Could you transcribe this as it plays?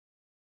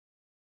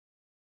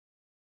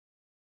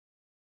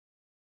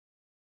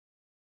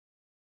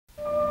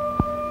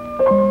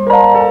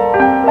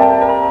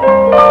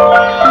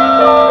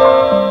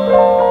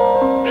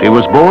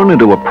was born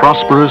into a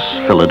prosperous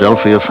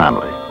Philadelphia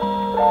family.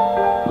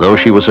 Though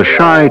she was a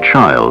shy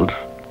child,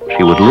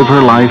 she would live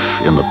her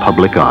life in the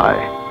public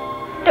eye.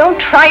 Don't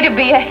try to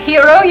be a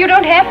hero. You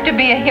don't have to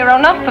be a hero,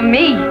 not for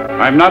me.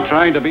 I'm not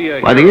trying to be a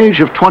hero. By the age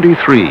of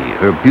 23,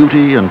 her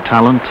beauty and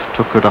talent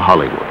took her to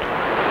Hollywood.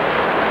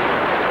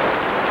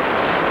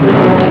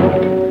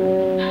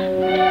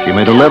 She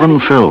made 11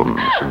 films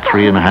in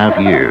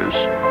 3.5 years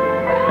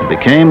and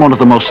became one of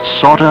the most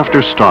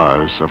sought-after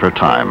stars of her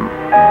time.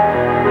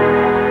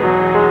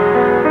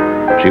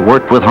 She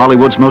worked with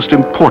Hollywood's most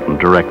important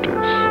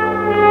directors,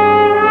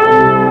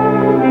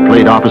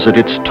 played opposite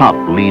its top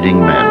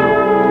leading men.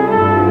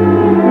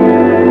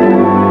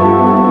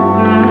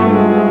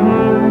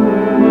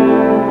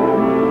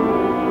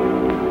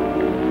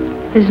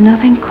 There's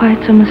nothing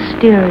quite so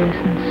mysterious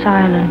and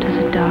silent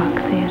as a dark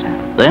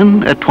theater.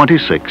 Then, at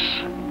 26,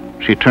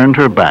 she turned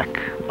her back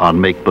on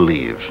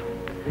make-believe.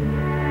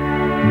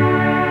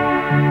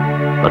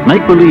 But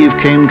make-believe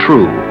came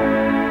true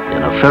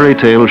in a fairy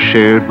tale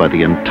shared by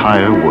the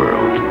entire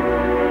world.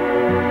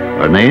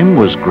 Her name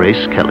was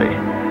Grace Kelly.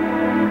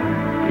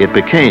 It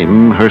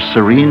became Her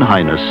Serene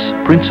Highness,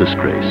 Princess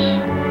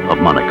Grace of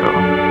Monaco.